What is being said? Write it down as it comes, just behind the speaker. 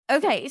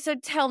Okay, so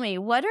tell me,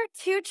 what are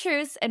two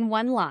truths and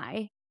one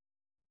lie?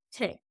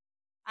 Okay.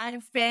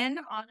 I've been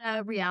on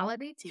a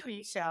reality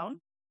TV show.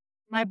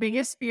 My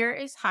biggest fear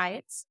is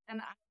heights, and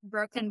I've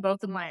broken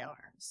both of my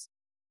arms.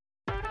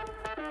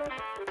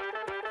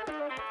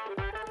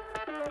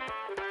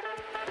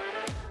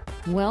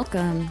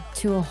 Welcome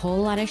to A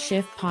Whole Lotta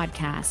Shift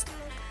podcast,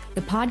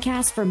 the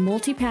podcast for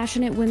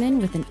multi-passionate women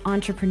with an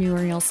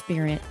entrepreneurial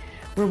spirit,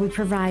 where we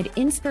provide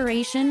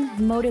inspiration,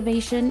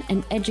 motivation,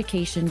 and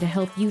education to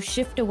help you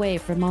shift away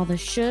from all the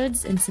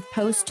shoulds and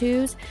supposed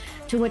tos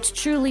to what's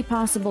truly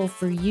possible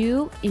for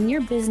you in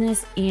your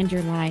business and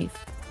your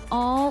life,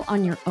 all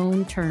on your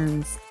own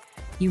terms.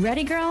 You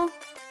ready, girl?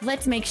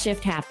 Let's make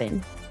shift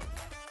happen.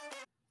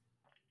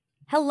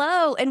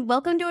 Hello, and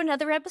welcome to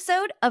another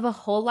episode of A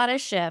Whole Lotta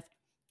Shift.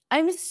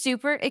 I'm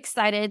super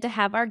excited to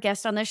have our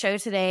guest on the show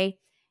today,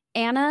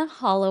 Anna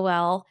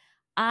Hollowell.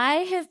 I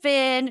have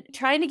been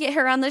trying to get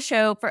her on the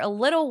show for a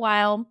little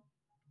while,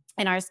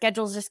 and our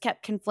schedules just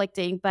kept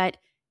conflicting, but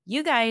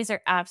you guys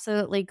are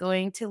absolutely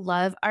going to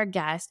love our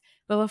guest.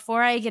 But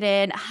before I get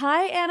in,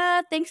 hi,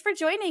 Anna. Thanks for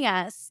joining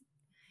us.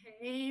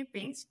 Hey,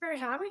 thanks for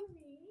having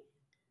me.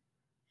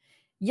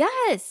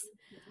 Yes.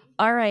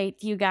 All right,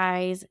 you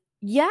guys.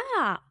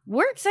 Yeah,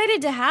 we're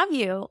excited to have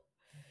you.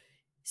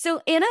 So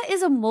Anna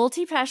is a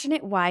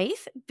multi-passionate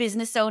wife,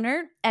 business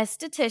owner,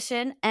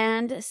 esthetician,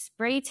 and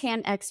spray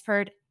tan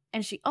expert.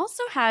 And she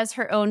also has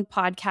her own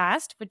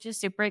podcast, which is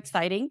super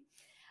exciting.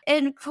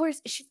 And of course,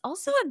 she's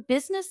also a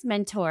business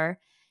mentor.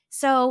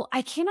 So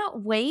I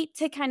cannot wait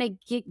to kind of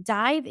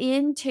dive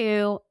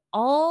into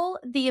all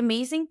the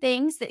amazing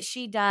things that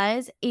she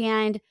does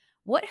and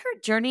what her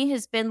journey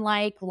has been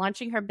like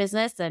launching her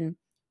business and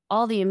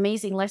all the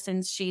amazing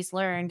lessons she's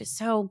learned.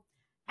 So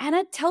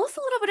Anna, tell us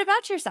a little bit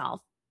about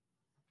yourself.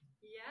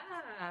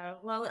 Yeah.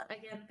 Well,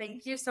 again,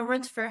 thank you so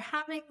much for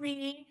having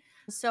me.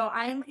 So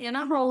I'm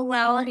Anna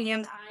Hollowell,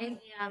 and I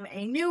am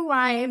a new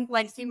wife,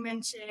 like you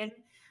mentioned,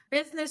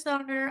 business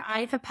owner.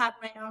 I have had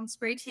my own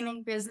spray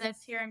tanning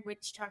business here in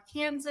Wichita,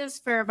 Kansas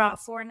for about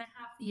 4.5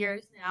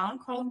 years now,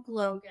 called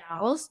Glow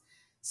Gals.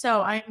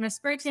 So I'm a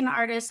spray tan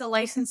artist, a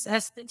licensed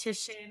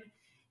esthetician,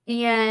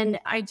 and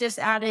I just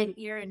added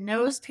ear and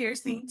nose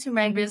piercing to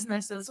my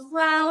business as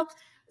well.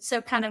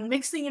 So kind of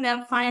mixing it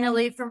up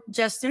finally from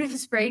just doing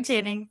spray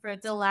tanning for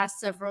the last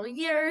several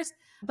years.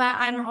 But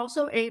I'm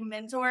also a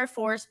mentor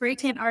for spray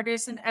tan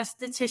artists and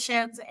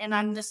estheticians, and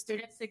I'm the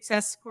student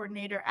success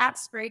coordinator at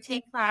Spray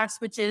Tan Class,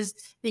 which is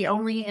the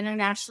only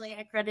internationally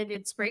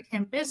accredited spray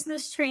tan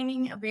business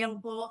training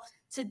available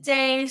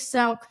today.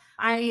 So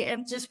I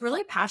am just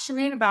really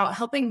passionate about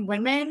helping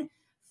women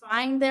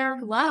find their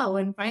glow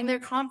and find their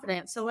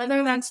confidence. So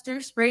whether that's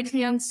through spray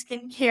tan,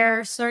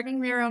 skincare,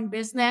 starting their own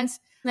business,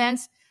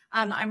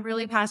 I'm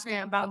really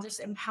passionate about just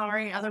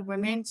empowering other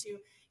women to,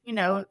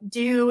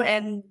 do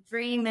and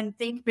dream and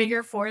think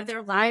bigger for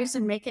their lives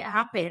and make it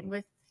happen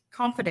with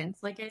confidence,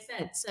 like I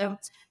said. So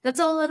that's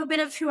a little bit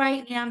of who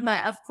I am.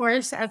 But of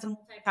course, as a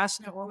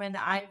multi-passionate woman,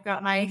 I've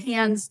got my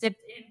hands dipped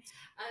in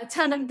a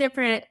ton of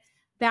different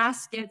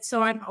baskets.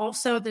 So I'm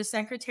also the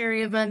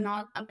secretary of a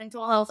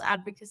mental health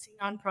advocacy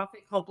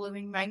nonprofit called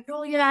Blooming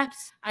Magnolia.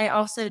 I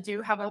also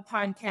do have a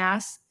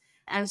podcast,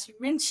 as you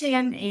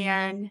mentioned,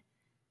 and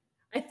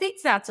I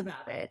think that's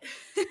about it.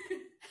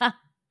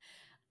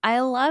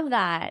 I love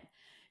that.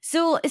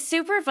 So a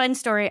super fun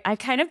story. I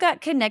kind of got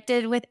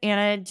connected with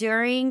Anna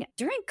during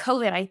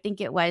COVID, I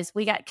think it was.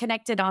 We got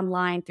connected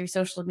online through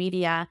social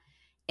media.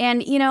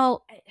 And,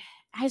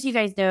 as you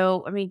guys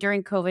know, I mean,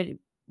 during COVID,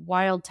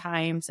 wild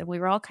times, and we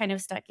were all kind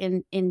of stuck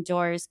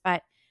indoors.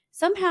 But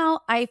somehow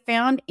I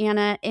found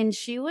Anna, and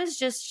she was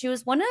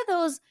one of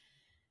those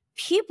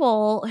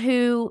people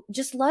who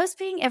just loves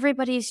being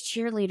everybody's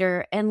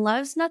cheerleader and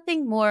loves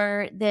nothing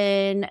more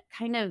than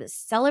kind of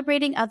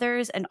celebrating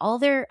others and all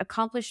their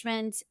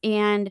accomplishments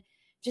and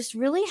just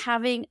really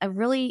having a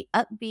really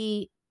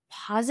upbeat,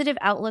 positive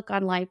outlook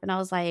on life. And I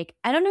was like,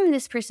 I don't know who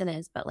this person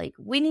is, but like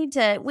we need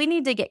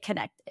to get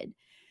connected.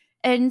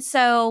 And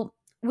so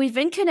we've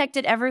been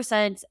connected ever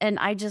since. And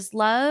I just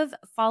love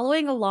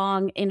following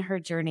along in her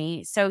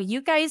journey. So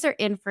you guys are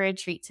in for a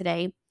treat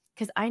today,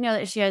 because I know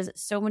that she has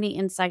so many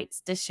insights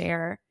to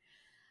share.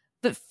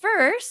 But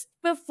first,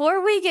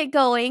 before we get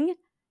going,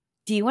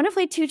 do you want to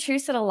play Two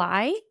Truths and a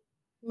Lie?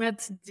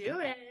 Let's do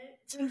it.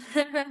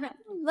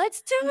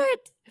 Let's do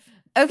it.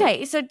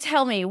 Okay, so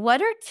tell me,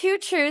 what are two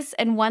truths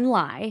and one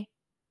lie?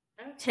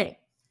 Okay.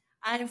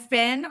 I've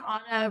been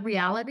on a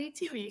reality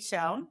TV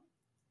show.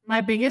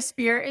 My biggest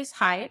fear is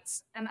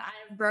heights, and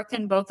I've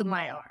broken both of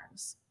my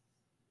arms.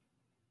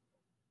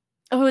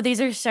 Oh,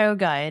 these are so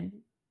good.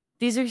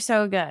 These are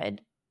so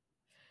good.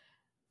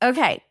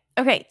 Okay,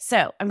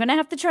 so I'm going to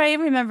have to try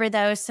and remember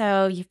those.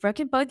 So you've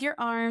broken both your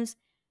arms,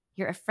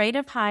 you're afraid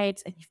of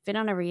heights, and you've been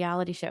on a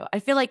reality show. I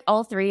feel like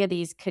all three of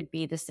these could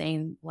be the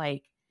same.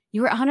 Like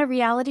you were on a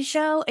reality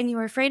show and you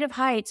were afraid of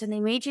heights and they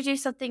made you do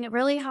something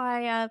really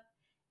high up.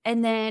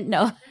 And then,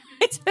 no,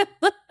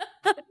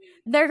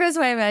 there goes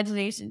my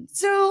imagination.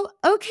 So,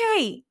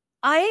 okay,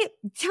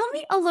 tell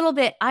me a little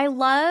bit.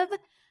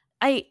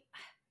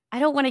 I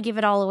don't want to give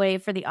it all away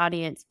for the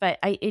audience, but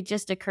it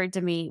just occurred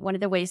to me one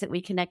of the ways that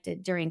we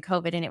connected during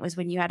COVID, and it was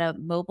when you had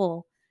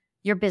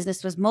your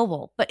business was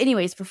mobile. But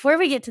anyways, before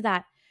we get to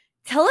that,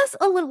 tell us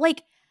a little,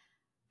 like,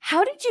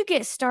 how did you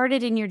get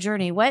started in your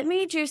journey? What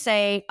made you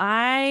say,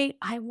 I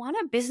want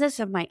a business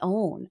of my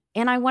own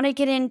and I want to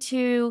get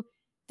into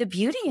the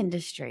beauty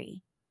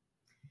industry?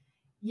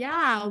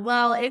 Yeah,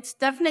 well, it's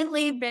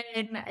definitely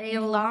been a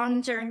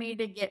long journey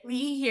to get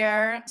me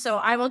here. So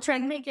I will try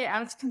to make it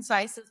as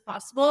concise as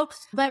possible.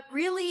 But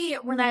really,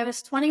 when I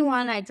was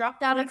 21, I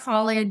dropped out of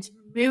college,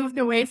 moved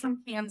away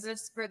from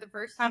Kansas for the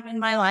first time in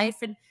my life,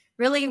 and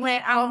really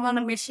went out on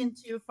a mission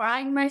to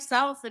find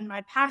myself and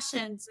my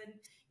passions and,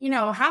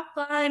 have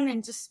fun,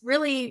 and just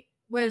really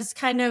was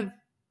kind of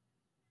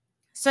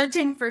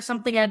searching for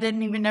something I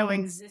didn't even know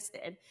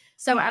existed.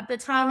 So at the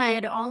time, I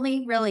had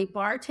only really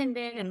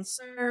bartended and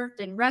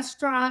served in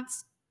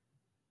restaurants.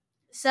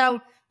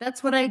 So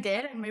that's what I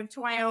did. I moved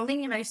to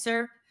Wyoming and I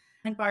served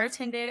and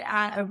bartended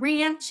at a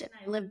ranch, and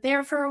I lived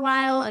there for a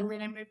while. And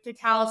then I moved to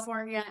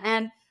California.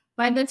 And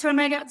by the time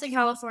I got to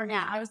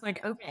California, I was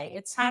like, okay,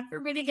 it's time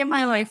for me to get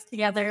my life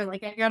together.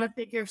 Like, I got to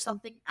figure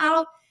something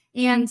out.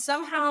 And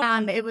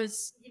somehow it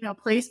was,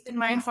 placed in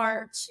my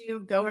heart to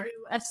go to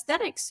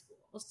aesthetics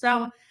school.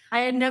 So I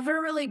had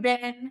never really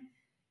been,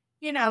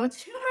 too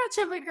much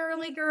of a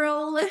girly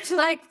girl,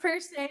 like,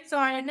 per se. So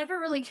I had never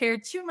really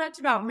cared too much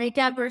about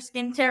makeup or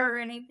skincare or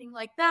anything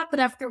like that. But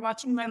after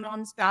watching my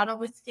mom's battle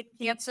with skin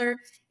cancer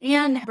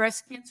and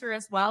breast cancer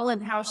as well,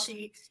 and how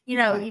she,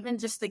 even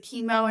just the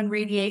chemo and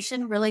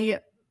radiation really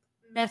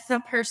messed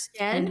up her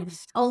skin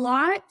a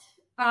lot,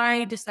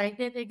 I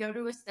decided to go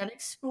to aesthetic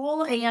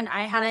school, and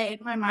I had it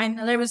in my mind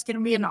that I was going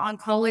to be an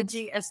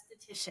oncology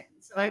esthetician.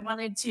 So I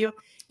wanted to,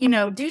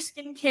 do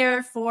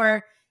skincare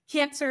for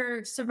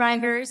cancer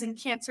survivors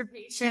and cancer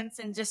patients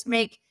and just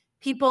make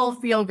people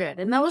feel good.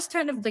 And that was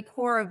kind of the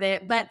core of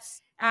it. But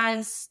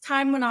as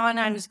time went on,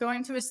 I was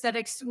going to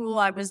aesthetic school.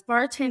 I was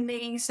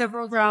bartending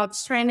several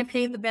jobs, trying to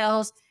pay the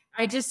bills.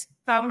 I just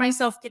found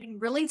myself getting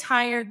really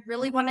tired,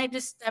 really wanted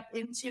to step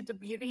into the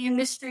beauty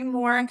industry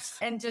more.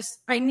 And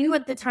I knew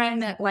at the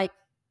time that, like,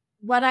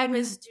 what I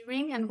was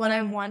doing and what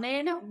I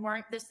wanted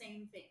weren't the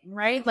same thing,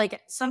 right?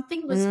 Like,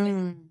 something was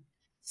missing.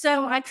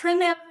 So I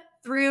kind of,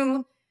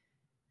 through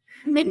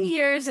many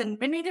years and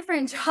many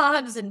different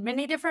jobs and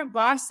many different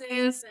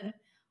bosses, and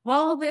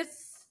all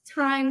this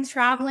time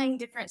traveling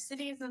different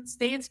cities and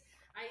states,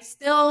 I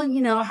still,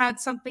 had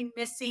something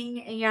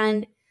missing.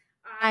 And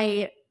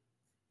I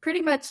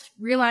pretty much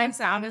realized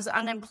that I was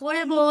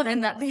unemployable,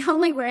 and that the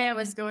only way I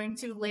was going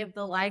to live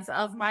the life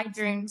of my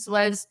dreams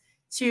was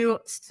to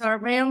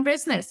start my own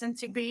business and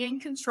to be in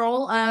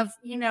control of,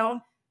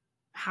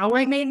 how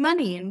I made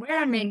money and where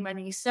I made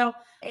money. So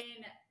in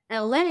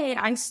LA,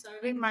 I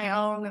started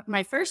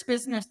my first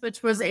business,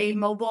 which was a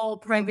mobile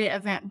private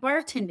event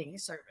bartending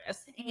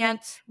service. And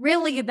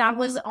really, that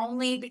was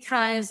only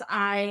because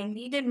I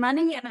needed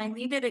money and I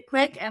needed it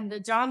quick, and the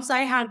jobs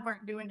I had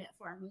weren't doing it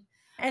for me.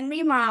 And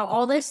meanwhile,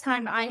 all this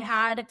time I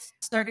had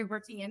started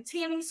working in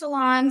tanning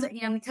salons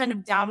and kind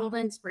of dabbled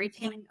in spray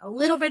tanning a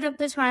little bit at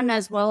the time,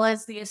 as well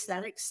as the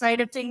aesthetic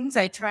side of things.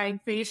 I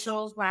tried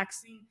facials,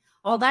 waxing,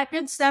 all that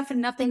good stuff,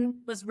 and nothing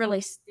was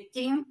really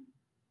sticking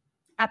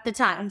at the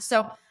time.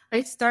 So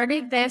I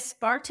started this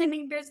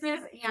bartending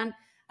business and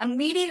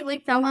immediately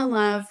fell in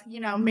love,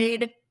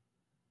 made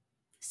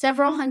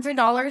several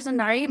 $100s a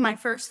night, my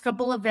first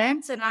couple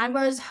events, and I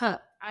was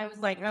hooked. I was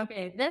like,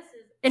 okay, this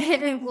is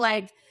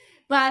it.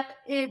 But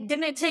it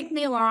didn't take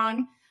me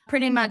long,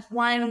 pretty much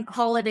one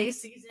holiday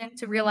season,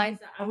 to realize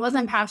that I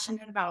wasn't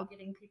passionate about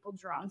getting people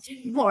drunk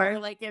anymore.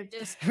 Like, it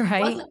just wasn't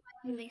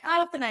lighting me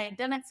up, and I had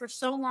done it for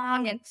so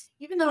long. And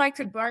even though I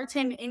could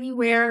bartend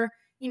anywhere,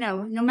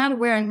 no matter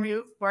where I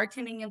moved,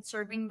 bartending and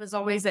serving was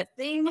always a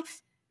thing.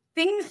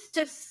 Things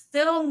just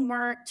still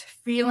weren't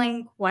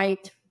feeling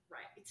quite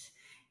right.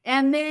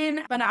 And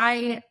then, but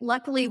I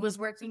luckily was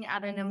working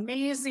at an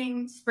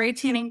amazing spray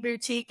tanning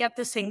boutique at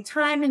the same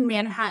time in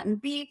Manhattan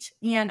Beach,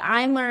 and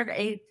I learned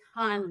a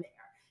ton there.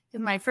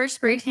 In my first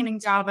spray tanning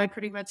job, I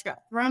pretty much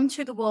got thrown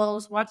to the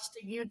wolves, watched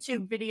a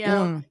YouTube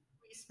video.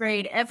 We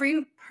sprayed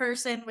every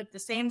person with the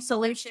same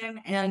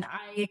solution, and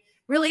I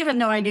really had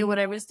no idea what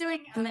I was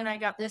doing. And then I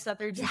got this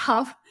other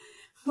job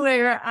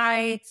where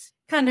I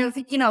kind of,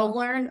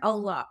 learned a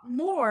lot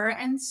more.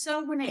 And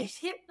so when it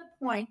hit the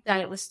point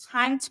that it was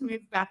time to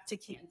move back to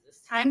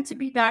Kansas, time to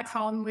be back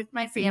home with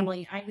my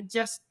family, I had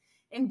just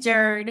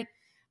endured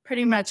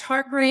pretty much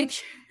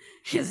heartbreak,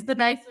 is the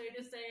nice way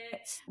to say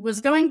it.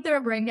 Was going through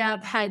a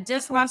breakup, had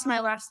just lost my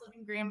last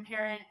living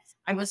grandparent.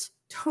 I was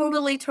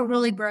totally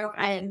broke.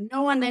 I had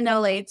no one in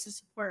LA to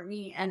support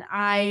me. And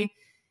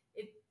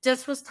it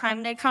just was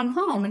time to come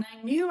home. And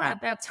I knew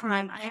at that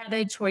time I had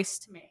a choice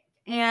to make.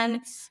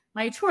 And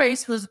my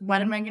choice was,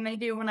 what am I going to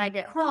do when I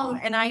get home?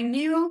 And I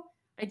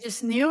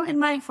just knew in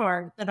my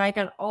heart that I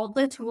got all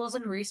the tools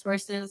and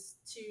resources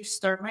to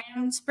start my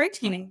own spray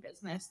tanning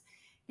business.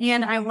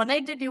 And I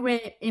wanted to do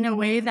it in a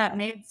way that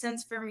made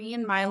sense for me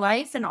in my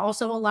life, and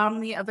also allow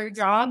me other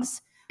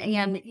jobs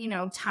and,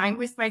 time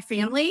with my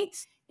family.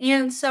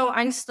 And so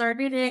I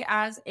started it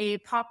as a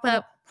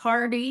pop-up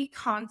party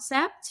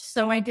concept.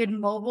 So I did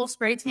mobile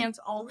spray tans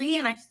only,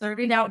 and I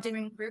started out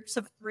doing groups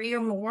of 3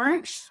 or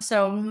more.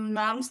 So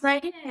mom's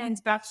night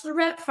ins,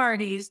 bachelorette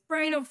parties,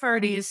 bridal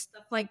parties,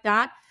 stuff like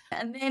that.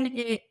 And then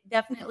it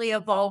definitely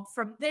evolved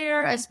from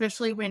there,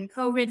 especially when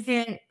COVID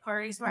hit,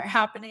 parties weren't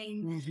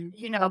happening,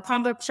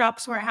 pop-up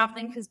shops weren't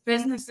happening because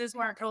businesses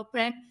weren't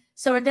open.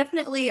 So it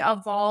definitely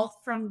evolved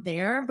from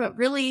there. But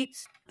really,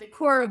 the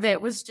core of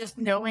it was just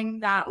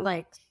knowing that,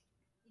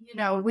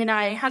 when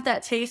I had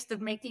that taste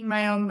of making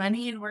my own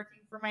money and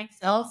working for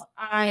myself,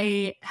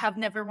 I have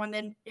never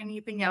wanted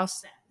anything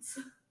else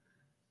since.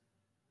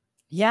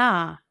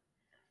 Yeah.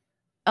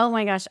 Oh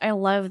my gosh, I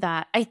love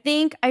that. I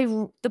think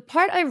the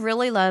part I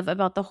really love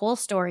about the whole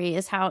story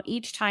is how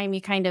each time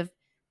you kind of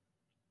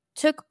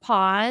took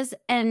pause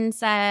and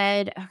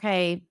said,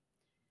 okay,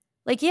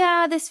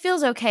 yeah, this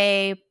feels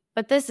okay,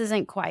 but this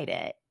isn't quite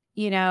it,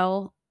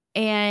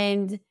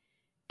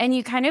 and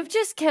you kind of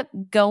just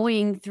kept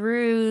going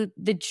through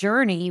the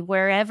journey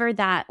wherever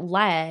that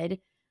led,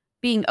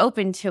 being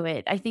open to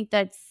it. I think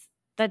that's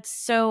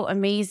so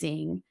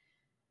amazing.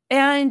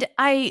 And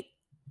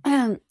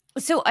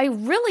so I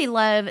really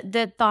love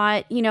the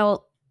thought,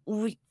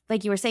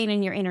 like you were saying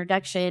in your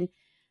introduction,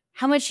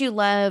 how much you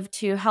love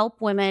to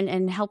help women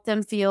and help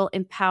them feel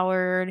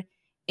empowered.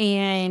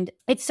 And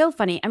it's so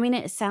funny. I mean,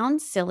 it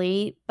sounds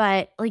silly,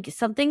 but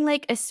something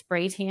like a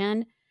spray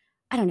tan,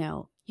 I don't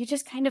know, you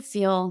just kind of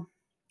feel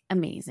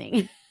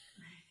amazing.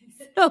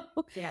 So,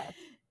 Yeah.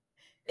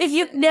 if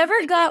you've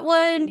never got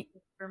one,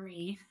 For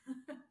me.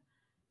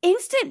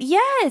 instant,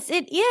 yes,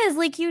 it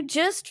is. You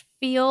just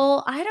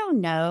feel, I don't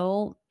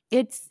know.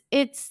 It's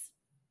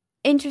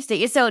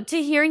interesting. So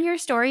to hear your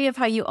story of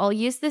how you all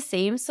use the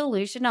same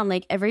solution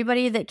on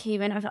everybody that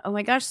came in, I thought, oh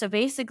my gosh. So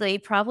basically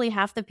probably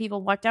half the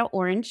people walked out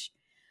orange.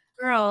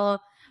 Girl,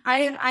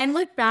 I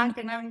look back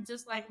and I'm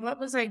just like, what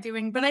was I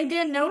doing? But I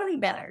didn't know any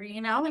better,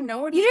 and no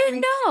one You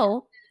didn't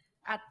know.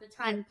 at the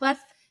time. Plus,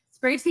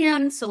 spray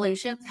tan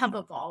solutions have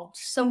evolved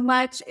so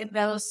much in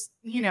those,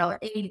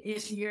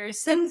 8-ish years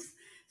since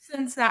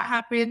that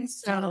happened.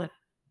 So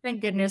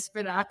thank goodness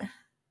for that.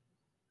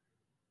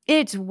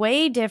 It's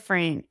way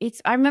different.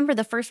 I remember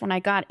the first one I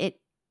got, it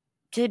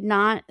did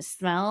not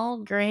smell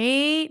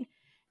great.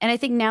 And I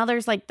think now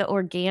there's the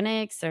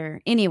organics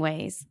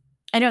anyways.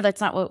 I know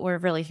that's not what we're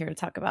really here to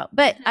talk about,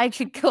 but I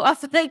could go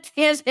off of a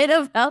tangent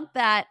about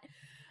that.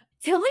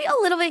 Tell me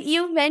a little bit.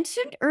 You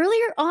mentioned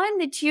earlier on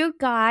that you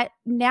got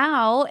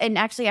now, and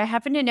actually I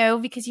happen to know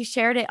because you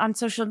shared it on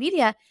social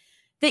media,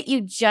 that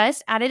you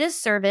just added a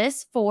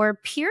service for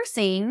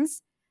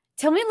piercings.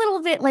 Tell me a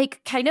little bit,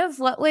 kind of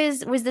what was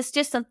this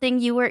just something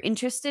you were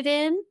interested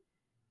in?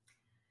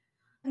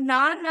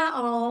 Not at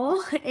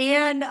all.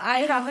 And I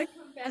haven't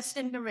confessed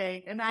to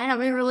me, and I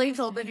haven't really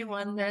told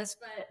anyone this,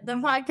 but the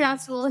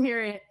podcast will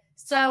hear it.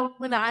 So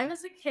when I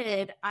was a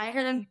kid, I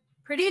had a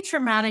pretty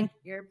traumatic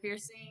ear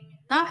piercing.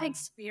 Not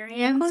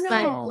experience,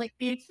 but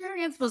the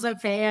experience was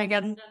okay. I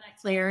got done at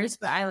Claire's,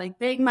 but I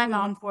begged my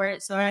mom for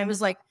it. So I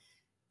was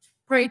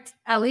great,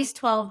 at least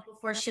 12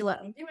 before she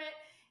let me do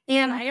it.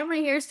 And I got my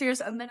ears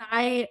pierced, and then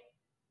I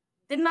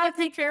did not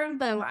take care of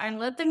them. I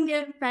let them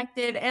get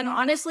infected. And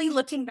honestly,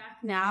 looking back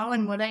now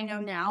and what I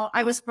know now,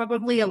 I was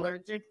probably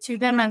allergic to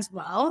them as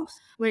well,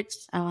 which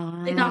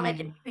did not make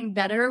anything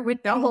better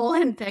with the whole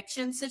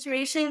infection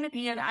situation.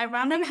 And I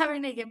wound up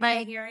having to get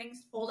my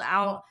earrings pulled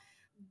out,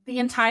 the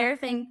entire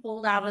thing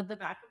pulled out of the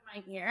back of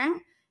my ear,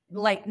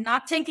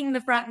 not taking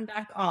the front and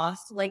back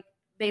off.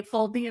 They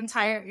pulled the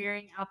entire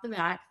earring out the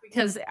back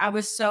because I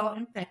was so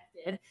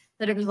infected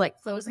that it was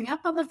closing up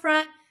on the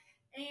front.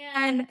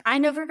 And I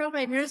never got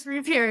my ears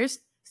re-pierced.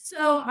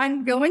 So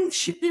I'm going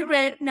to do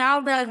it now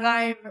that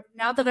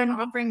I'm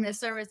offering this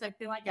service. I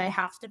feel like I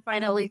have to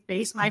finally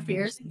face my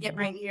fears and get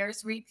my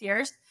ears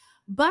re-pierced.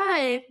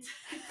 But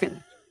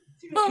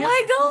oh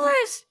my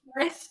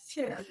gosh.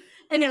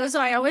 And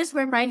so I always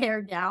wear my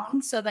hair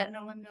down so that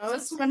no one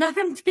knows when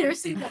I'm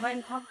piercing that I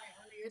have my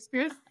own ears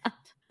pierced.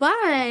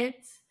 But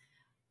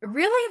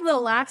really the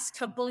last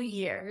couple of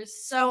years.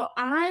 So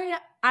I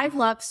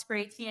love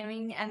spray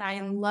tanning, and I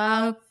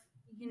love,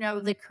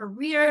 the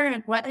career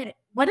and what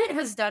it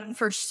has done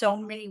for so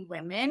many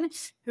women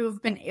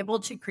who've been able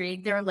to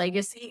create their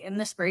legacy in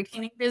the spray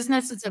tanning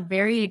business. It's a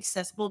very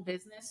accessible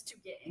business to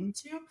get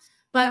into.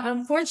 But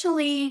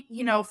unfortunately,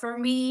 for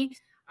me,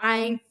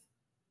 I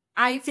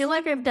feel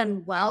like I've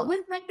done well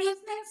with my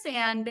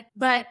business,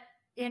 but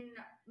in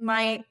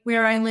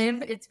where I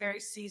live, it's very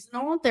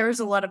seasonal.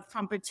 There's a lot of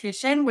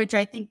competition, which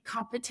I think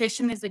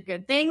competition is a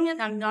good thing.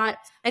 And I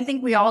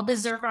think we all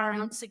deserve our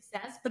own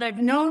success, but I've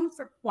known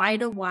for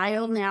quite a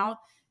while now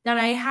that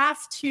I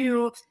have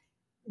to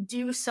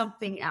do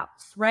something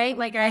else, right?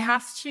 I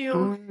have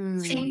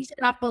to change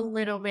it up a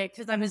little bit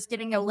because I was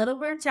getting a little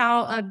burnt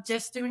out of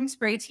just doing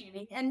spray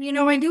tanning. And,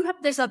 I do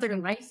have this other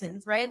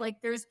license, right?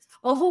 There's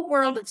a whole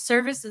world of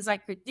services I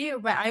could do,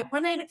 but I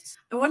wanted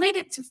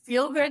it to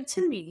feel good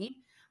to me.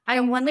 I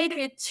wanted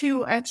it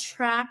to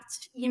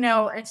attract,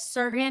 a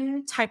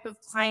certain type of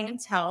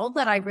clientele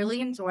that I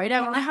really enjoyed.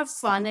 I want to have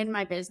fun in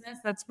my business.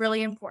 That's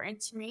really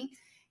important to me.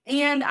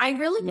 And I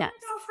really wanted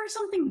Yes. to offer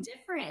something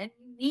different and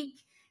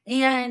unique.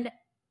 And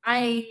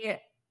I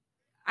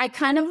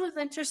kind of was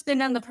interested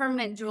in the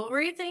permanent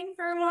jewelry thing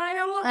for a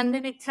while. And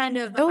then it kind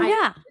of, Oh, I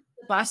yeah.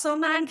 bus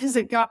on that because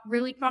it got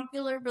really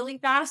popular really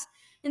fast.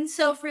 And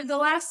so for the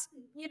last,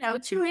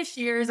 2-ish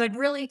years, I'd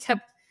really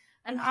kept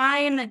an eye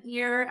and an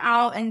ear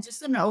out and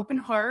just an open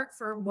heart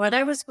for what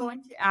I was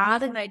going to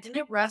add. And I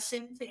didn't rush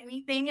into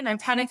anything. And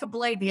I've had a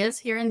couple ideas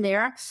here and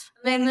there. And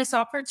then this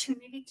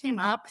opportunity came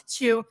up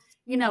to,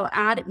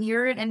 add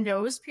ear and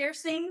nose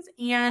piercings.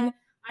 And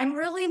I'm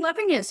really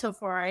loving it so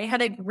far. I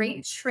had a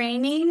great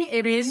training.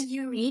 It is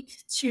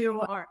unique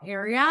to our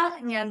area.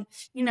 And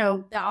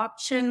the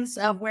options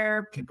of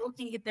where people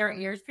can get their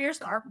ears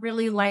pierced aren't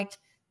really like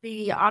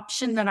the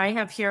option that I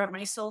have here at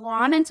my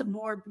salon. It's a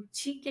more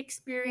boutique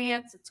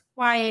experience. It's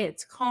quiet,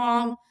 it's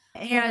calm,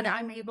 and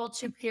I'm able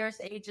to pierce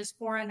ages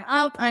 4 and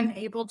up. I'm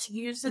able to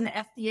use an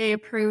FDA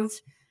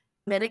approved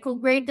medical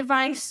grade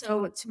device,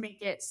 so to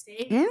make it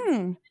safe.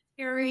 Mm-hmm.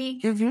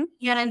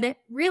 And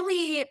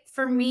really,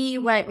 for me,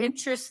 what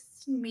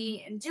interests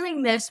me in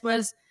doing this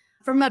was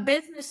from a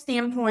business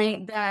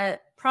standpoint,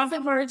 that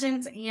profit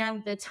margins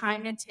and the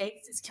time it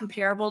takes is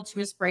comparable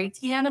to a spray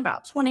tan,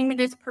 about 20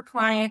 minutes per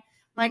client.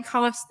 My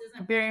cost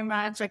isn't very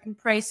much. I can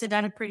price it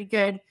at a pretty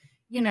good,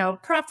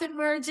 profit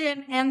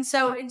margin. And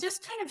so it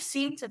just kind of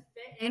seemed to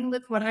fit in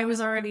with what I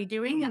was already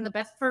doing. And the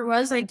best part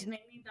was I didn't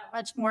need that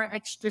much more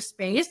extra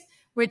space,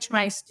 which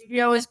my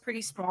studio is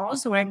pretty small.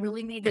 So I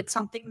really needed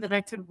something that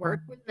I could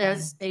work with the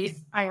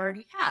space I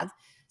already have.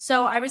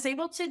 So I was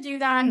able to do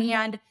that.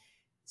 And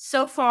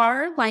so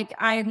far, like,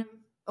 I'm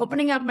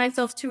opening up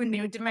myself to a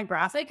new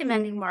demographic and a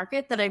new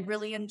market that I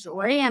really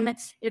enjoy. And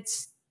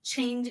it's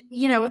change,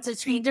 it's a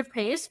change of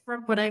pace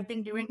from what I've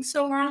been doing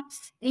so long.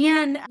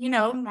 And,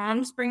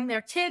 moms bring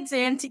their kids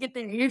in to get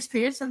their ears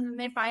pierced, and then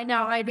they find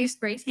out I do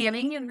spray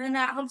tanning, and then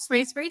that helps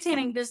my spray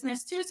tanning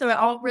business too. So it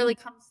all really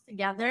comes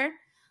together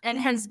and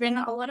has been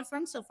a lot of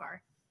fun so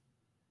far.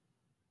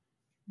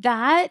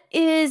 That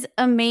is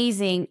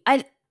amazing.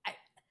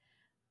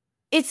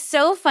 It's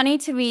so funny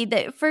to me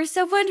that for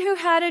someone who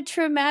had a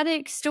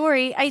traumatic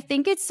story, I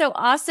think it's so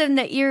awesome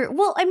that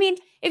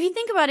if you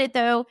think about it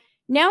though,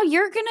 now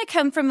you're going to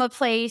come from a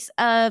place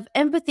of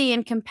empathy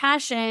and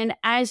compassion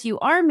as you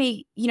are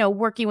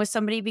working with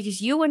somebody,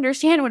 because you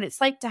understand what it's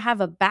like to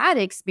have a bad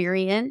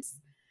experience.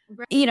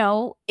 Right. You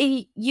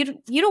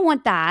don't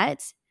want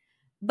that.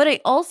 But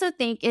I also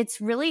think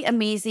it's really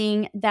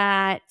amazing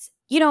that,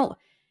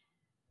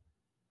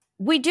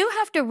 we do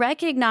have to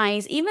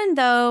recognize, even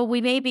though we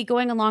may be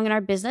going along in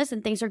our business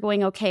and things are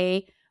going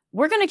okay,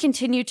 we're going to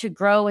continue to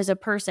grow as a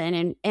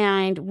person.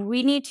 And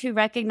we need to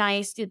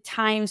recognize the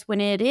times when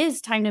it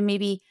is time to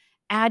maybe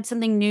add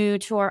something new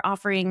to our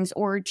offerings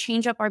or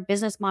change up our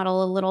business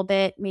model a little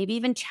bit, maybe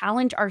even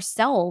challenge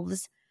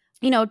ourselves,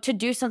 to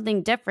do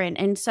something different.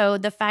 And so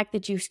the fact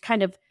that you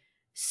kind of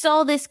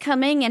saw this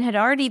coming and had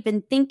already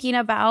been thinking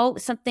about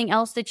something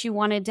else that you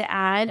wanted to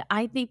add,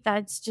 I think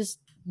that's just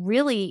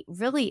really,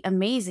 really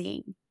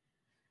amazing.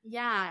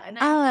 Yeah.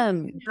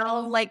 And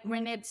like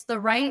when it's the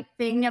right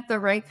thing at the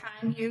right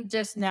time, you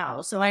just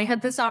know. So I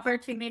had this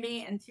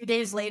opportunity and 2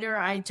 days later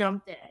I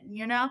jumped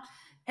in,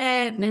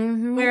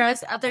 and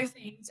whereas other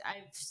things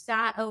I've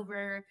sat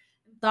over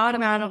and thought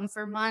about them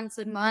for months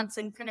and months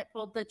and couldn't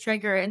pull the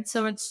trigger. And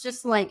so it's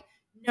just like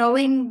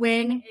knowing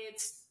when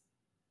it's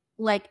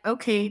like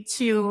okay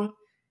to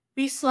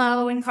be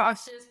slow and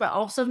cautious, but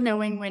also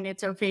knowing when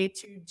it's okay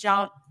to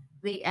jump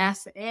the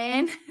S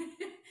in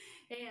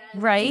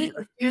and Right.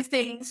 do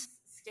things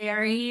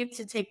scary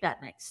to take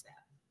that next step.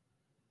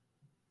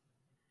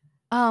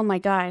 Oh my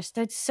gosh,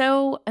 that's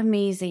so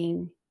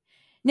amazing.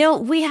 Now,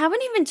 we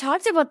haven't even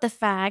talked about the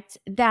fact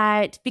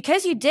that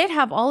because you did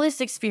have all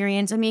this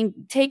experience,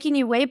 taking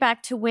you way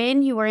back to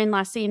when you were in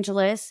Los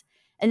Angeles,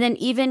 and then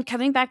even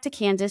coming back to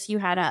Kansas, you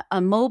had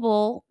a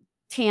mobile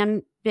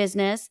tan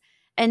business,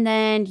 and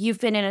then you've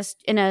been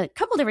in a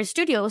couple different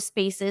studio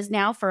spaces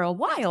now for a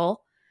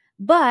while.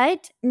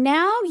 But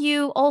now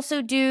you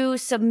also do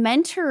some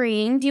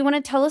mentoring. Do you want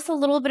to tell us a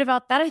little bit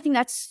about that? I think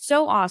that's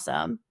so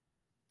awesome.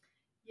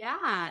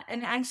 Yeah.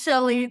 And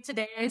actually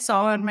today I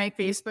saw on my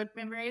Facebook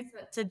memories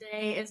that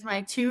today is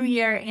my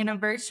 2-year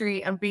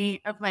anniversary of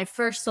my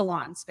first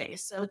salon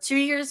space. So 2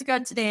 years ago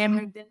today I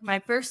moved into my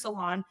first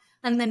salon.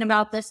 And then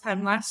about this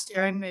time last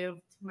year I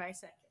moved to my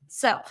second.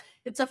 So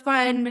it's a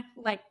fun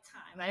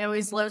time. I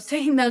always love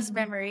seeing those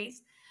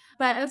memories.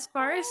 But as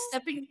far as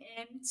stepping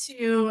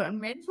into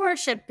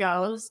mentorship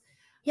goes,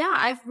 yeah,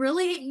 I've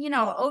really,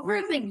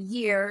 over the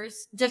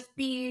years, just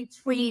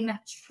between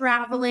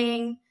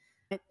traveling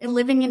and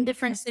living in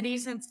different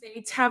cities and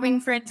states, having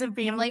friends and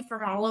family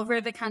from all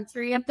over the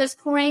country at this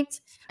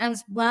point,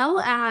 as well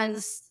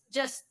as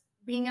just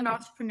being an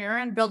entrepreneur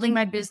and building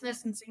my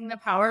business and seeing the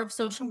power of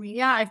social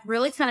media, I've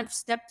really kind of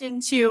stepped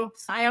into,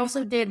 I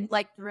also did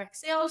direct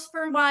sales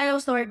for a while.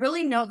 So I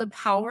really know the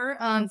power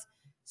of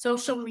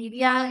social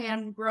media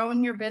and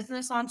growing your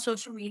business on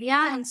social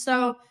media. And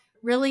so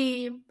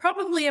really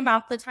probably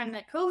about the time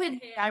that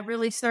COVID hit, I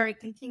really started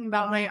thinking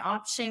about my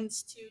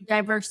options to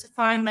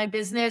diversify my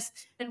business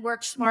and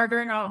work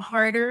smarter, not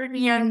harder.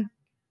 And,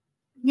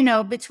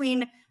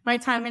 between my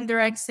time in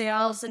direct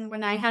sales and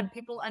when I had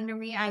people under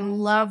me, I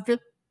loved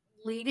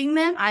leading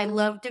them. I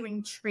love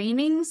doing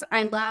trainings.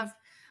 I love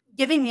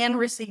giving and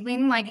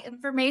receiving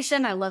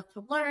information. I love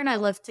to learn. I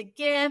love to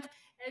give,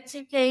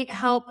 educate,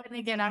 help. And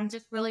again, I'm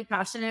just really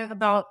passionate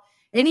about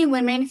any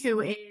woman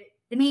who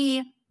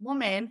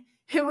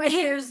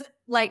is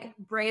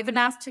brave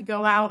enough to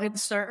go out and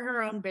start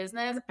her own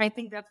business. I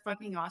think that's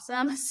fucking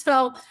awesome.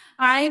 So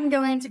I'm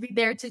going to be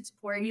there to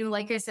support you.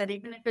 Like I said,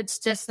 even if it's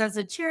just as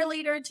a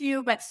cheerleader to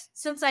you, but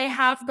since I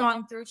have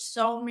gone through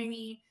so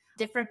many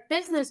different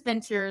business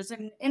ventures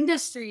and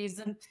industries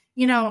and,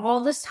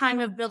 all this time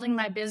of building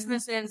my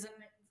businesses and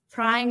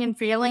trying and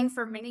failing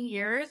for many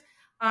years,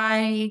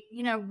 I,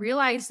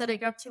 realized that I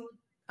got to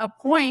a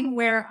point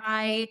where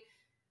I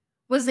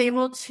was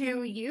able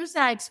to use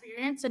that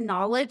experience and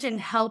knowledge and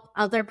help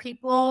other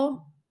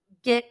people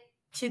get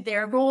to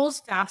their goals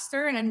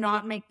faster and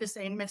not make the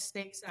same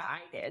mistakes that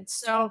I did.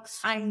 So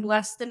I'm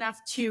blessed enough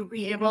to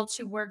be able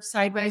to work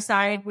side by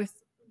side with,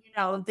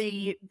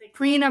 the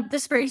queen of the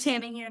spray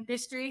tanning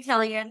industry,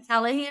 Kellyanne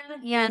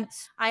Callahan. And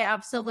I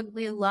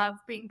absolutely love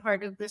being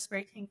part of the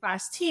Spray Tan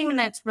Class team. And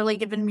it's really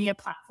given me a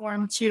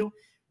platform to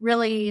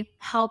really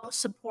help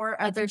support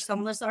other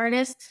sunless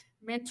artists,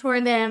 mentor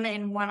them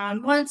in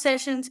one-on-one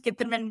sessions, get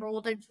them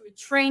enrolled into a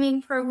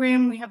training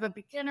program. We have a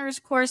beginner's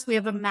course. We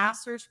have a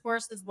master's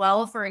course as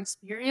well for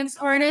experienced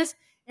artists.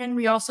 And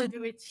we also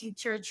do a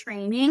teacher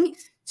training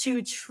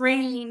to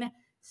train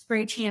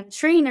spray tan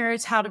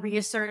trainers how to be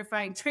a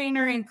certified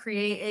trainer and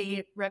create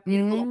a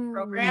reputable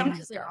program,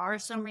 because there are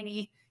so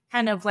many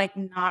kind of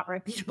not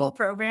reputable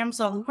programs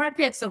on the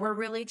market. So we're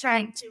really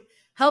trying to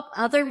help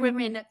other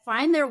women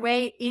find their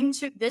way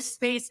into this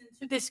space,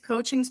 into this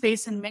coaching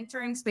space and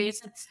mentoring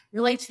space, and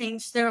really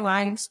change their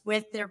lives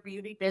with their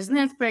beauty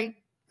business by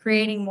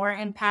creating more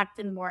impact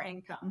and more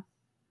income.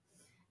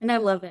 And I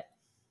love it.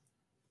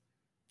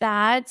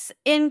 That's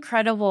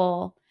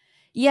incredible.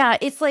 Yeah,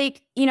 it's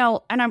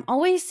and I'm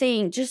always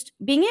saying just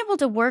being able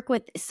to work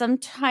with some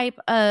type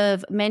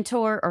of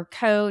mentor or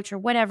coach or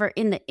whatever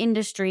in the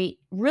industry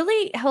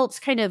really helps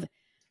kind of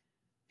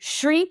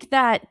shrink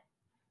that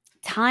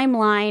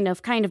timeline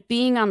of kind of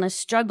being on the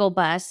struggle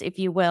bus, if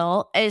you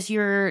will, as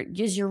you're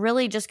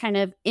really just kind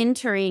of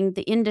entering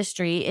the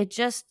industry.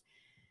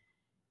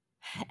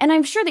 And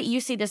I'm sure that you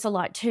see this a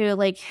lot too.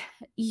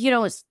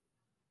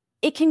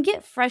 It can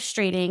get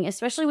frustrating,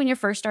 especially when you're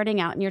first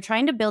starting out and you're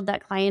trying to build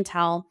that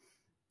clientele.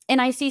 And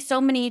I see so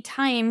many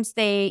times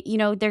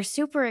they're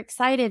super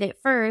excited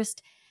at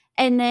first,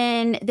 and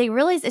then they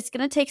realize it's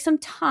going to take some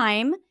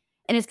time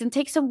and it's going to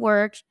take some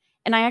work.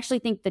 And I actually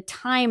think the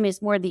time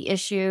is more the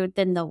issue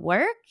than the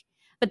work.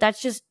 But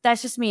that's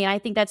just me. I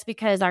think that's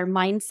because our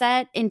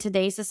mindset in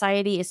today's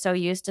society is so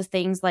used to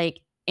things like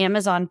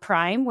Amazon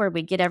Prime, where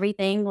we get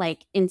everything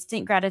like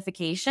instant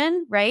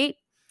gratification, right?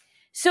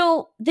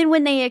 So then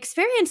when they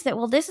experience that,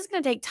 well, this is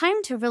going to take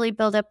time to really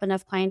build up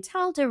enough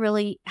clientele to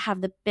really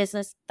have the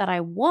business that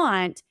I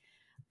want,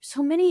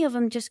 so many of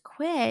them just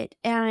quit.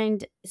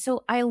 And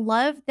so I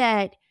love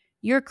that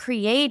you're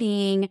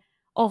creating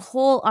a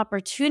whole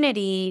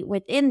opportunity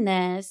within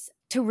this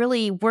to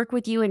really work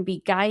with you and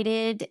be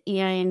guided.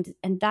 And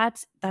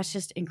that's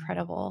just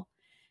incredible.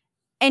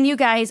 And you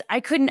guys, I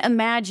couldn't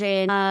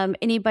imagine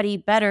anybody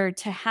better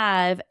to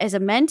have as a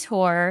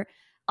mentor.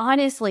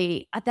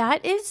 Honestly,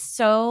 that is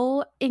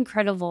so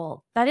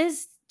incredible. That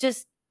is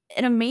just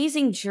an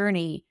amazing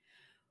journey.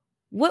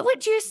 What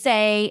would you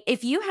say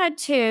if you had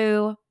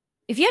to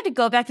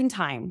go back in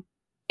time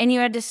and you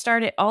had to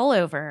start it all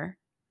over?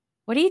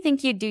 What do you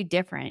think you'd do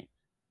different?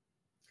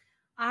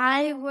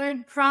 I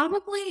would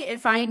probably,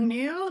 if I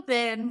knew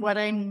then what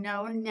I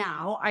know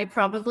now, I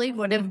probably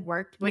would have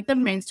worked with a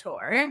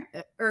mentor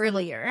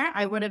earlier.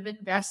 I would have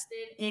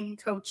invested in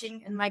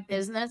coaching in my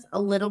business a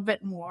little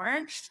bit more.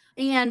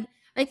 And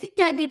I think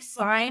I did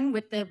fine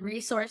with the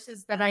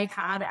resources that I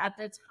had at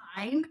the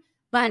time.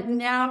 But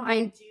now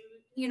I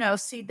do,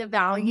 see the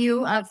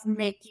value of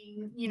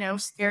making,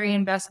 scary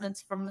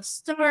investments from the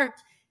start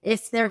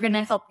if they're going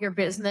to help your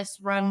business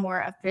run more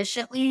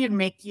efficiently and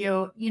make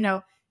you,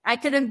 I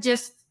could have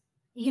just,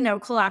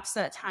 collapsed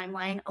that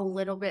timeline a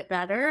little bit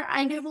better,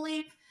 I do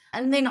believe.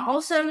 And then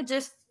also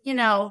just,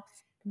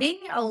 being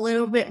a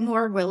little bit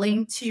more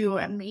willing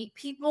to meet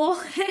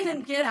people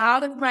and get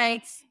out of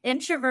my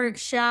introvert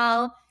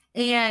shell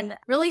and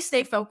really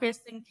stay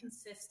focused and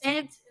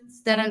consistent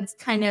instead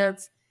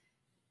of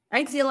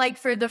I feel like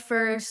for the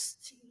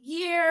first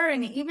year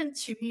and even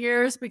 2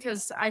 years,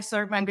 because I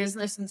started my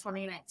business in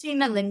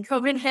 2019 and then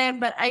COVID hit,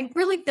 but I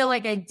really feel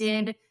like I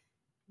did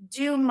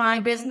do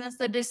my business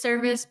a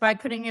disservice by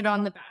putting it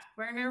on the back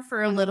burner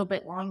for a little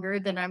bit longer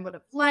than I would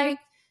have liked.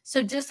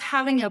 So just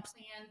having a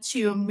plan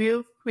to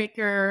move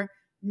quicker,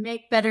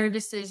 make better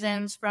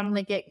decisions from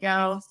the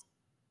get-go.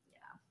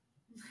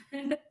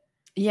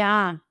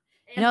 Yeah.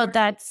 No,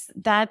 that's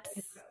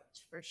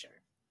for sure.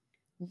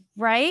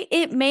 right.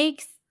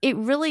 It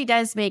really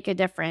does make a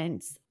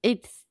difference.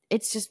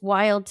 It's just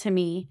wild to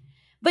me.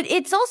 But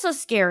it's also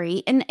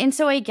scary. And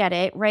so I get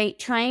it, right?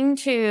 Trying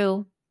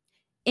to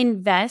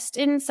invest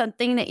in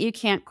something that you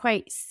can't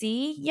quite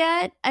see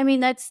yet. I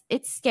mean, it's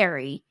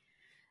scary.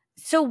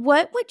 So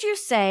what would you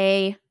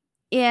say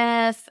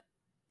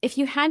if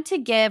you had to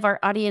give our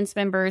audience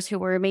members who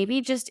were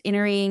maybe just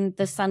entering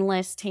the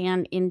sunless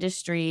tan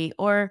industry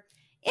or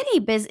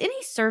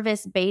any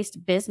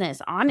service-based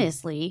business,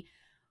 honestly,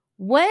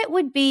 what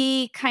would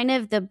be kind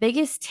of the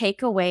biggest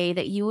takeaway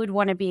that you would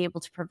want to be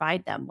able to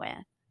provide them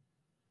with?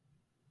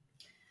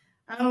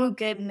 Oh,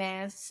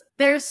 goodness.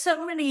 There's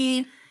so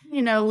many,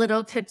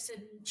 little tips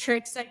and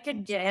tricks I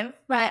could give,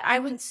 but I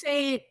would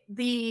say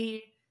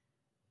the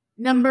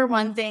number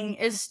one thing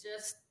is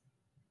just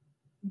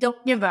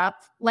don't give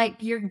up. Like,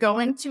 you're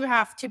going to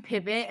have to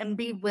pivot and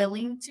be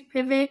willing to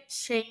pivot,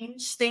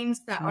 change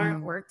things that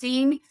aren't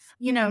working.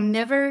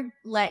 Never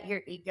let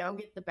your ego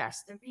get the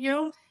best of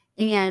you.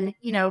 And,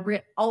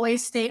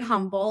 always stay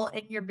humble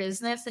in your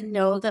business and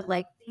know that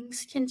like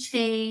things can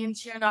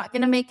change. You're not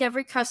going to make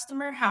every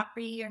customer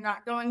happy. You're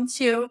not going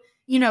to,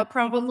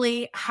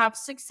 probably have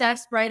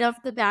success right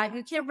off the bat.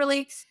 You can't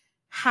really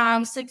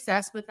have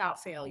success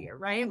without failure,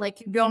 right?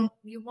 Like you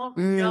won't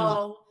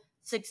know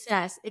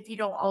success if you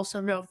don't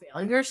also know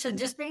failure. So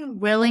just being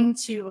willing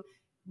to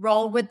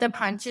roll with the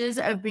punches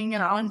of being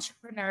an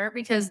entrepreneur,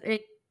 because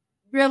it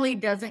really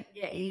doesn't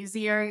get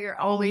easier. You're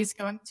always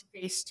going to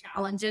face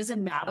challenges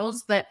and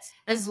battles, but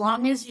as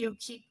long as you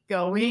keep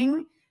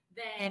going,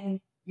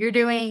 then you're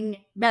doing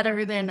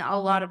better than a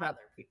lot of other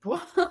people.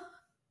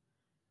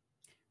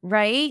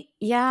 Right?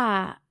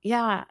 Yeah.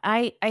 Yeah.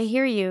 I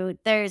hear you.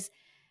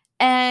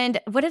 And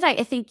what did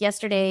I think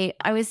yesterday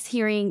I was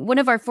hearing one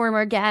of our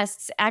former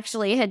guests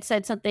actually had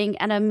said something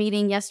at a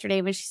meeting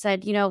yesterday when she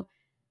said,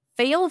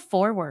 fail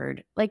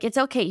forward. Like, it's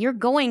okay. You're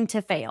going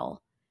to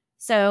fail.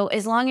 So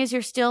as long as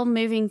you're still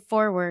moving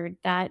forward,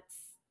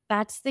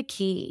 that's the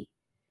key.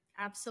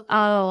 Absolutely.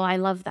 Oh, I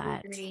love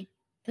that.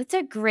 That's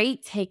a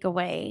great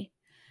takeaway.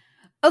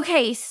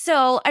 Okay,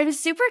 so I'm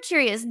super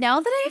curious.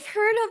 Now that I've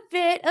heard a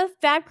bit of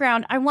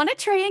background, I want to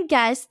try and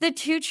guess the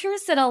 2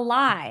 truths and a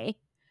lie.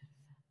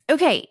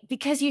 Okay,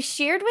 because you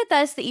shared with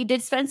us that you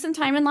did spend some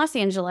time in Los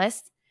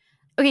Angeles.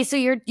 Okay, so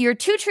your 2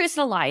 truths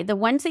and a lie. The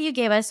ones that you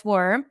gave us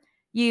were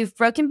you've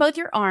broken both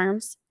your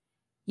arms,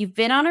 you've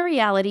been on a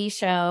reality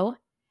show,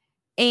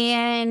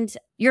 and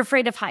you're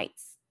afraid of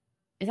heights.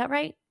 Is that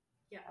right?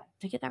 Yeah.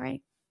 Did I get that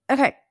right?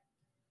 Okay.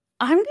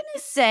 I'm going to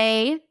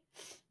say,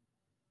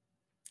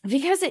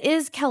 because it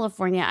is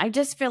California, I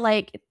just feel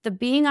like the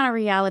being on a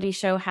reality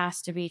show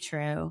has to be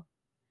true.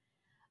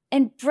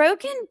 And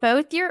broken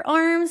both your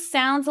arms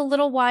sounds a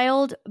little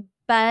wild,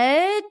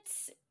 but,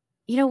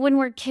 when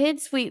we're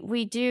kids,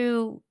 we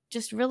do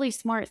just really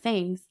smart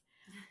things.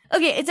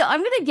 Okay, so I'm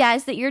going to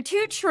guess that your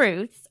 2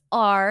 truths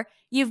are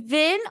you've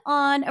been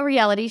on a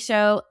reality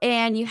show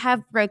and you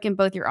have broken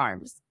both your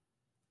arms.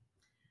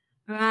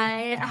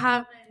 I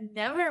have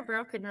never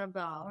broken a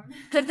bone.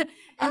 Except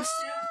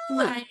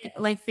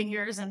my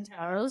fingers and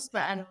toes,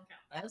 but I don't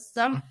count this.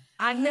 So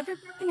I've never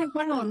broken a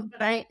bone,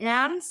 but I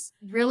am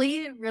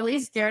really, really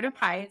scared of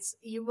heights.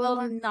 You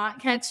will not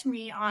catch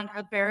me on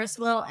a Ferris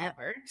wheel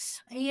ever.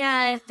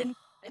 Yeah,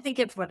 I think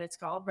it's what it's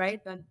called,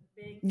 right? The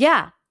big,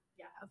 Yeah.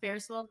 a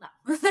Ferris wheel,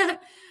 no.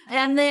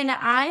 And then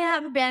I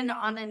have been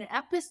on an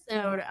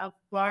episode of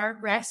Bar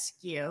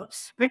Rescue.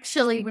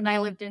 Actually, when I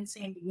lived in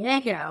San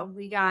Diego,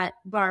 we got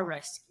bar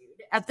rescued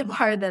at the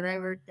bar that I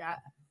worked at.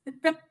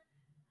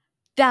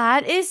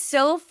 That is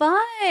so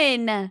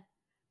fun.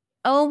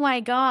 Oh my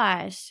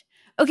gosh.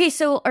 Okay,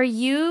 so are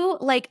you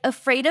like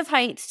afraid of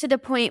heights to the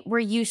point where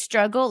you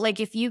struggle? Like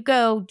if you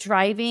go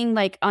driving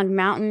like on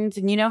mountains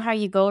and you know how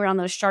you go around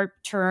those sharp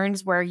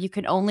turns where you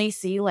can only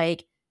see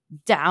like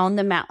down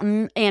the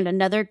mountain and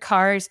another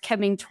car is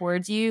coming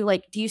towards you,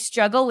 like do you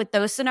struggle with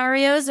those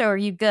scenarios or are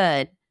you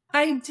good?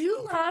 I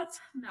do love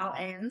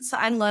mountains.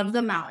 I love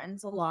the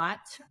mountains a lot.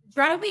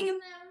 Driving in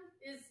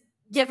them is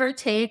give or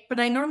take, but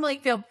I normally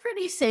feel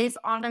pretty safe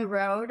on a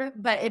road.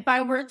 But if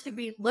I were to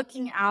be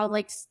looking out,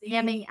 like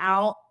standing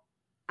out,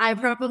 I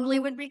probably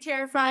would be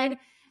terrified.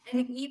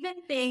 And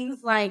even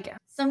things like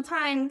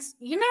sometimes,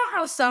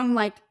 how some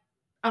like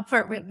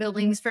apartment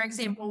buildings, for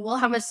example, will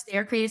have a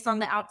staircase on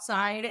the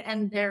outside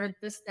and there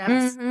the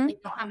steps. They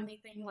don't have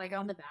anything like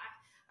on the back.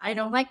 I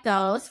don't like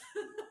those.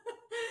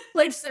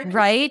 Like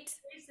right?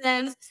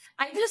 Staircases.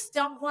 I just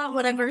don't want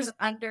whatever's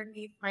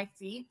underneath my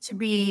feet to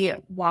be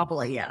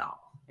wobbly at all.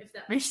 If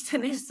that makes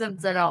any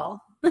sense at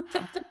all.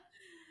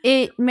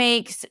 It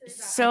makes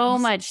so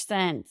much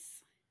sense.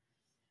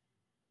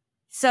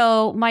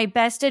 So my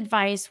best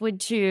advice would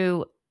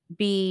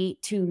be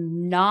to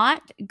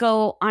not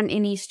go on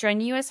any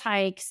strenuous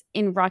hikes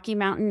in Rocky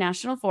Mountain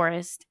National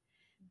Forest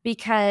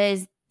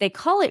because they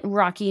call it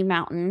Rocky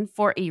Mountain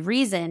for a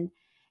reason.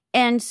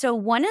 And so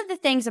one of the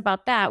things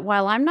about that,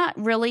 while I'm not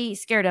really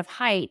scared of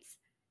heights,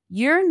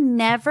 you're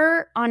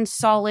never on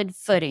solid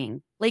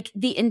footing. like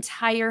the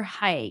entire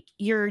hike,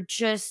 you're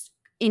just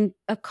in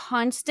a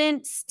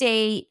constant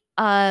state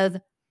of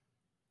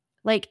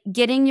like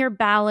getting your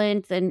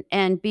balance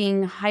and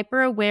being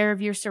hyper aware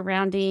of your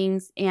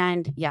surroundings.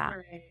 And yeah.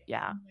 Right.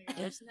 Yeah.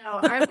 No,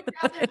 I would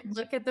rather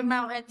look at the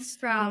mountains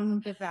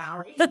from the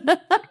valley.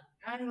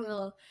 I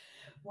will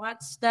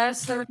watch the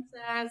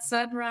sunset,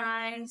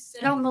 sunrise,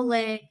 sit on the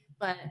lake,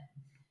 but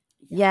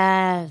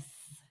yes.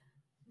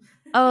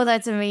 Oh,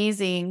 that's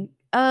amazing.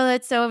 Oh,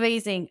 that's so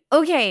amazing.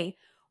 Okay.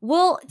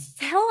 Well,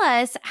 tell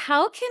us,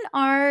 how can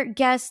our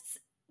guests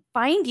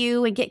find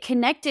you and get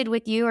connected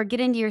with you or get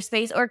into your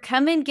space or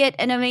come and get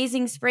an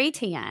amazing spray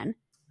tan?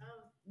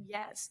 oh,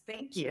 yes,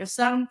 thank you.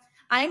 So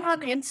I'm on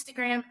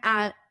Instagram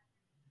at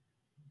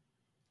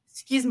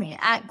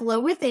Glow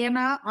with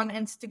Anna. On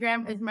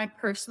Instagram is my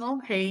personal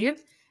page,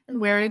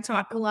 and where I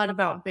talk a lot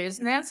about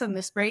business and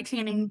the spray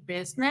tanning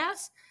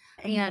business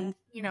and,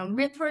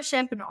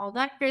 mentorship and all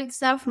that good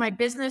stuff. My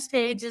business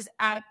page is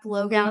at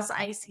Glow Gals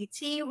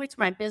ICT, which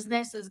my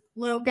business is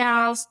Glow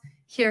Gals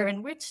here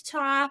in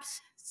Wichita.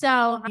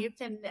 So you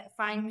can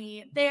find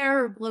me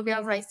there, or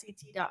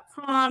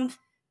glowgalsict.com,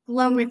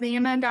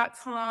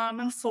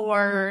 glowwithanna.com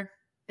for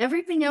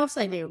everything else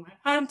I do, my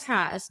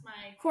podcast,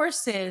 my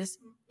courses,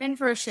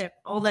 mentorship,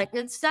 all that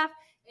good stuff.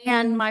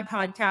 And my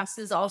podcast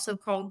is also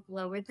called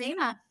Glow with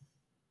Anna.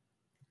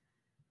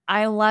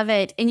 I love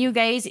it. And you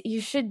guys,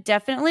 you should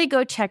definitely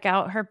go check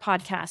out her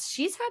podcast.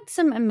 She's had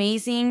some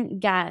amazing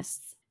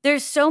guests.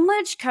 There's so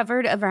much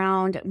covered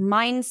around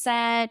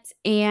mindset.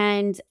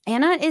 And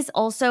Anna is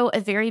also a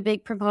very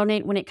big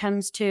proponent when it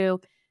comes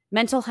to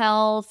mental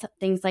health,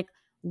 things like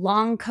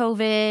long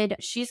COVID.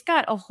 She's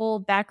got a whole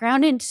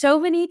background in so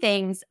many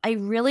things. I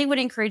really would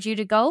encourage you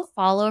to go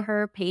follow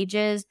her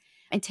pages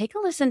and take a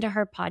listen to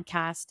her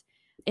podcast.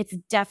 It's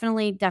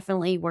definitely,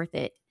 definitely worth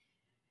it.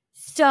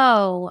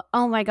 So,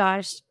 oh my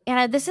gosh,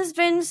 Anna, this has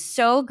been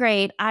so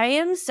great. I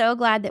am so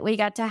glad that we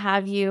got to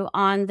have you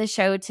on the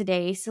show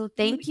today. So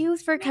thank you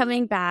for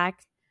coming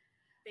back.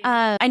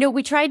 I know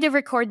we tried to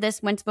record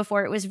this once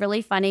before. It was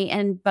really funny.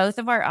 And both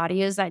of our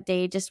audios that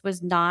day just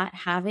was not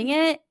having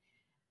it.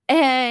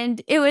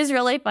 And it was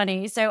really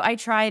funny. So I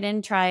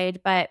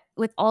tried, but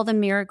with all the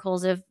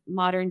miracles of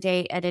modern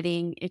day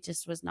editing, it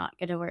just was not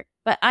going to work.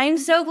 But I'm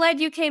so glad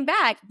you came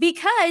back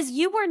because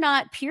you were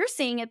not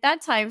piercing at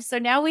that time. So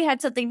now we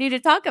had something new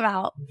to talk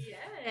about.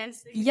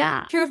 Yes.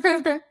 Yeah.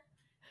 Thank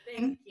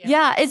you.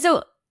 Yeah. And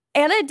so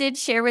Anna did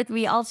share with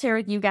me, I'll share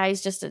with you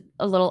guys just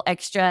a little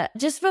extra.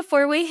 Just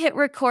before we hit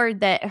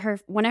record, that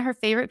one of her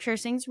favorite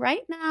piercings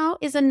right now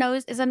is a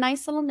nice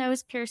little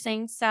nose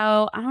piercing.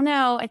 So I don't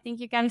know. I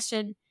think you guys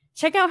should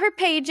check out her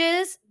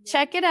pages,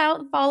 check it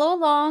out, follow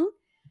along.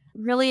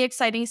 Really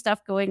exciting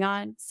stuff going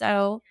on.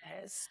 So,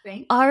 Yes,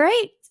 thank you. All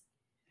right.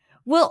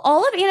 Well,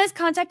 all of Anna's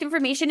contact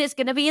information is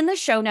going to be in the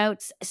show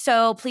notes.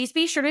 So please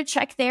be sure to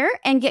check there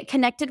and get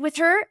connected with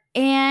her.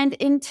 And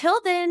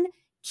until then,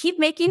 keep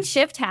making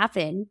shift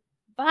happen.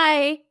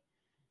 Bye.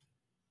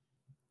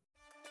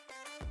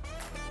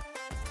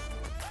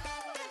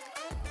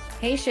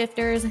 Hey,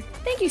 shifters.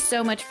 Thank you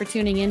so much for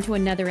tuning in to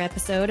another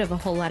episode of A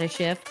Whole Lot of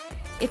Shift.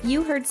 If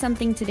you heard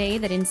something today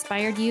that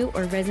inspired you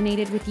or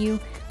resonated with you,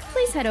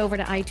 please head over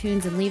to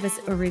iTunes and leave us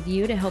a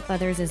review to help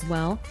others as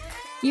well.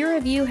 Your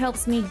review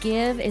helps me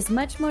give as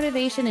much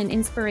motivation and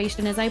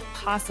inspiration as I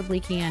possibly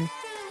can.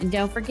 And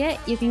don't forget,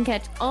 you can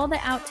catch all the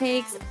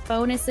outtakes,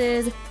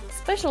 bonuses,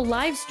 special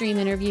live stream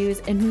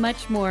interviews, and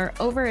much more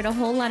over at A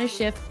Whole Lot of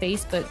Shift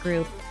Facebook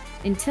group.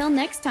 Until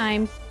next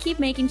time, keep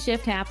making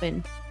shift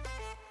happen.